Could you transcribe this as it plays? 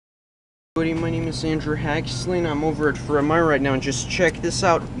My name is Andrew Haxley and I'm over at Fred Meyer right now, and just check this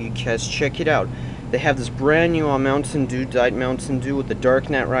out. You guys check it out. They have this brand new Mountain Dew, Diet Mountain Dew with the Dark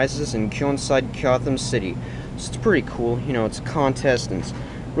Knight Rises and inside Gotham City. So it's pretty cool. You know, it's a contest and it's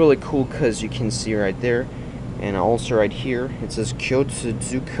really cool because you can see right there, and also right here it says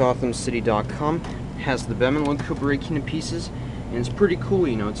KyotoDewGothamCity.com. Has the Batman logo breaking to pieces, and it's pretty cool.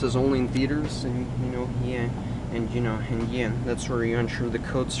 You know, it says only in theaters, and yeah. And yeah, that's where you enter the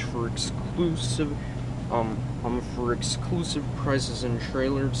codes for exclusive prizes and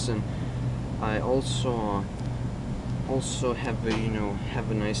trailers. And I also have a have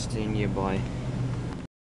a nice day, and yeah, bye.